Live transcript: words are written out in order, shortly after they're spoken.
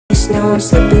Now I'm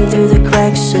slipping through the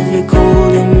cracks of your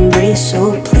cold embrace.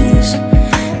 So please,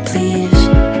 please,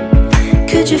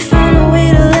 could you find a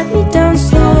way to let me down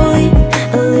slowly?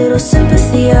 A little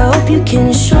sympathy, I hope you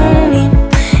can show me.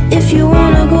 If you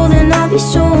wanna go, then I'll be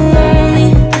so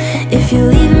lonely. If you're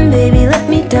leaving, baby, let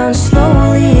me down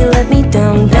slowly. Let me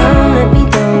down, down, let me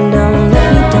down, down,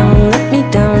 let me down, let me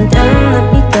down, down,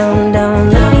 let me down, down,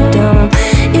 let me down.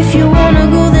 If you wanna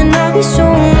go, then I'll be so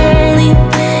lonely.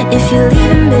 If you're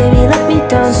leaving, baby, let me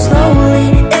down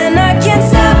slowly.